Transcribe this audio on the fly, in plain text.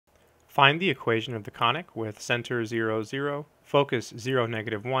Find the equation of the conic with center 0, 0, focus 0,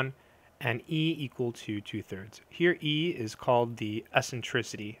 negative 1, and E equal to 2/3. Here E is called the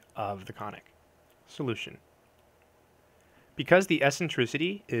eccentricity of the conic. Solution. Because the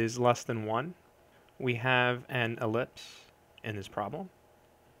eccentricity is less than 1, we have an ellipse in this problem.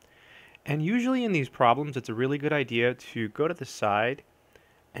 And usually in these problems, it's a really good idea to go to the side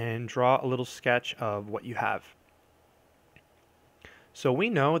and draw a little sketch of what you have. So we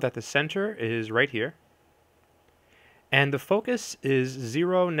know that the center is right here, and the focus is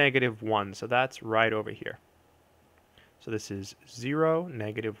 0, negative 1, so that's right over here. So this is 0,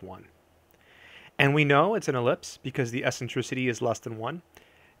 negative 1. And we know it's an ellipse because the eccentricity is less than 1.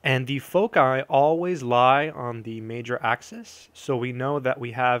 And the foci always lie on the major axis, so we know that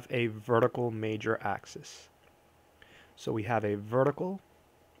we have a vertical major axis. So we have a vertical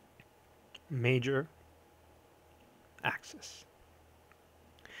major axis.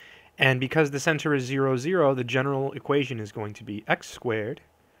 And because the center is 0, 0, the general equation is going to be x squared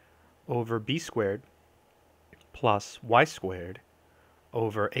over b squared plus y squared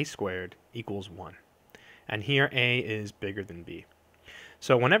over a squared equals 1. And here a is bigger than b.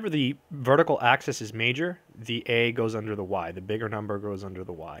 So whenever the vertical axis is major, the a goes under the y. The bigger number goes under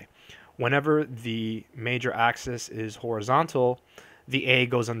the y. Whenever the major axis is horizontal, the a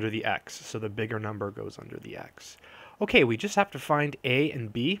goes under the x. So the bigger number goes under the x. Okay, we just have to find a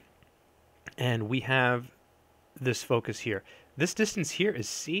and b. And we have this focus here. This distance here is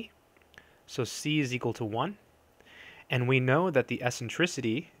c. So c is equal to 1. And we know that the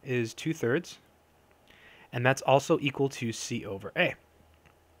eccentricity is 2/3. And that's also equal to c over a.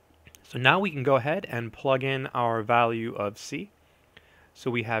 So now we can go ahead and plug in our value of c.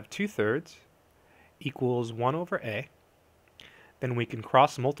 So we have 2/3 equals 1 over a. Then we can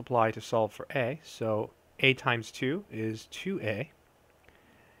cross multiply to solve for a. So a times 2 is 2a.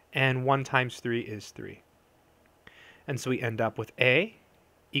 And 1 times 3 is 3. And so we end up with a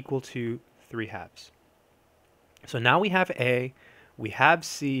equal to 3/2. So now we have a, we have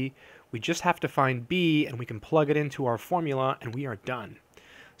c, we just have to find b, and we can plug it into our formula, and we are done.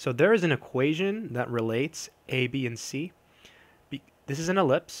 So there is an equation that relates a, b, and c. This is an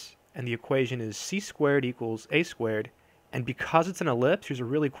ellipse, and the equation is c squared equals a squared. And because it's an ellipse, here's a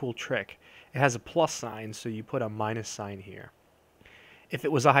really cool trick. It has a plus sign, so you put a minus sign here. If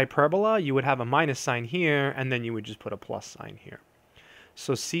it was a hyperbola, you would have a minus sign here, and then you would just put a plus sign here.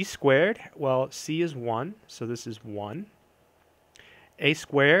 So c squared, well, c is 1, so this is 1. A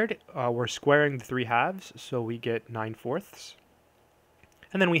squared, we're squaring the 3/2, so we get 9/4.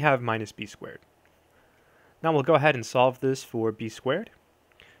 And then we have minus b squared. Now we'll go ahead and solve this for b squared.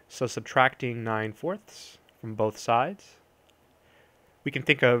 So subtracting 9/4 from both sides, we can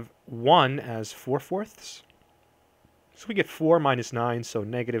think of 1 as 4/4. So we get 4 minus 9, so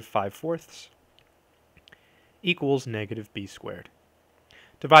negative 5/4 equals negative b squared.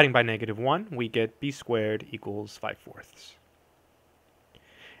 Dividing by negative 1, we get b squared equals 5/4.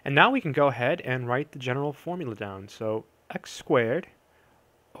 And now we can go ahead and write the general formula down. So x squared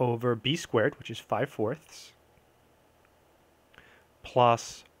over b squared, which is 5/4,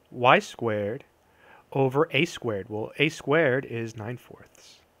 plus y squared over a squared. Well, a squared is 9/4.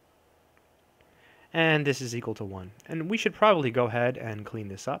 And this is equal to 1. And we should probably go ahead and clean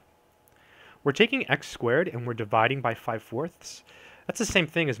this up. We're taking x squared and we're dividing by 5/4. That's the same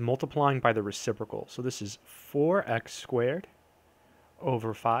thing as multiplying by the reciprocal. So this is 4x squared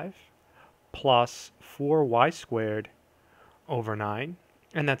over 5 plus 4y squared over 9.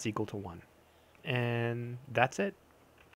 And that's equal to 1. And that's it.